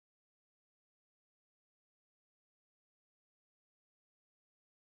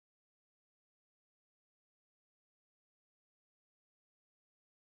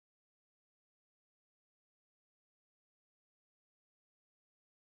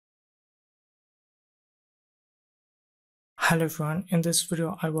Hello everyone, in this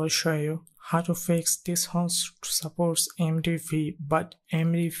video I will show you how to fix this host supports AMD-V but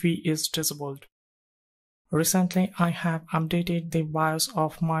AMD-V is disabled. Recently I have updated the BIOS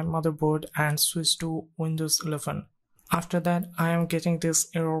of my motherboard and switched to Windows 11. After that I am getting this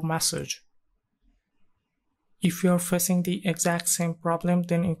error message. If you are facing the exact same problem,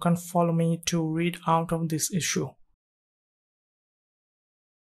 then you can follow me to read out of this issue.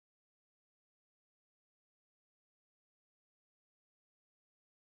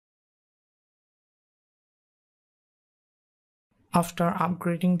 After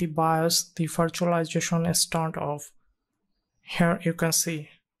upgrading the BIOS, the virtualization is turned off. Here you can see.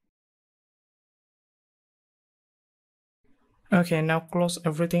 Okay, now close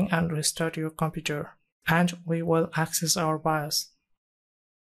everything and restart your computer, and we will access our BIOS.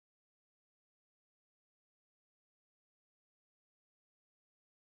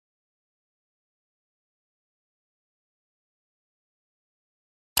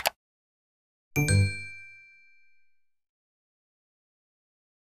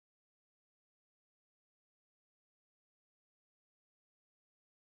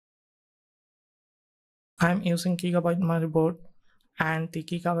 I'm using Gigabyte motherboard, and the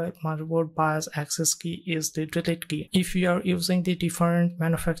Gigabyte motherboard BIOS access key is the delete key. If you are using the different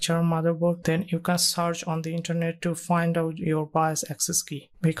manufacturer motherboard, then you can search on the internet to find out your BIOS access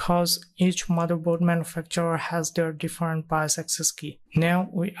key, because each motherboard manufacturer has their different BIOS access key. Now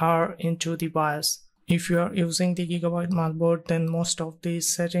we are into the BIOS. If you are using the Gigabyte motherboard, then most of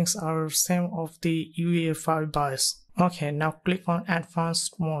these settings are same of the UEFI BIOS. Okay, now click on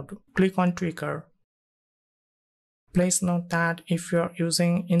advanced mode. Click on trigger. Please note that if you are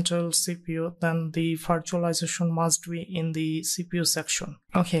using Intel CPU, then the virtualization must be in the CPU section.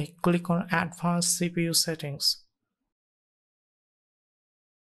 Okay, click on advanced CPU settings.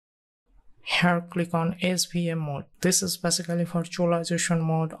 Here click on SVM mode. This is basically virtualization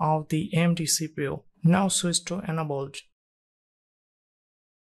mode of the AMD CPU. Now switch to enabled.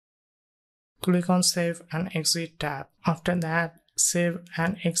 Click on save and exit tab. After that, save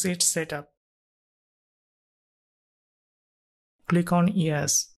and exit setup. Click on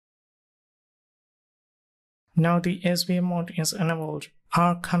yes. Now the SVM mode is enabled.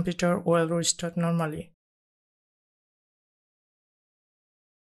 Our computer will restart normally.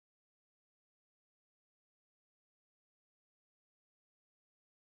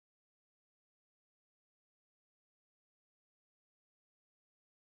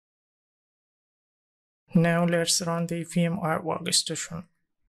 Now let's run the VMware Workstation.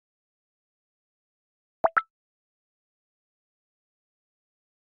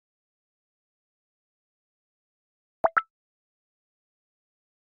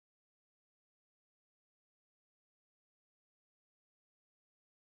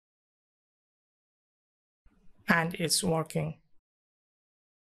 And it's working.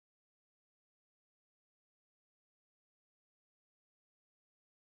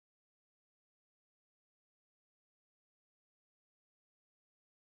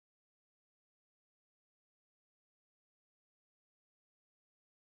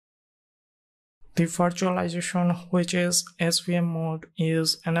 The virtualization, which is SVM mode,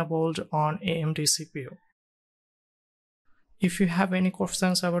 is enabled on AMD CPU. If you have any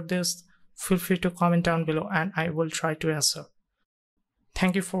questions about this, feel free to comment down below and I will try to answer.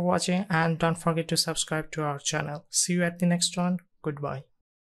 Thank you for watching and don't forget to subscribe to our channel. See you at the next one. Goodbye.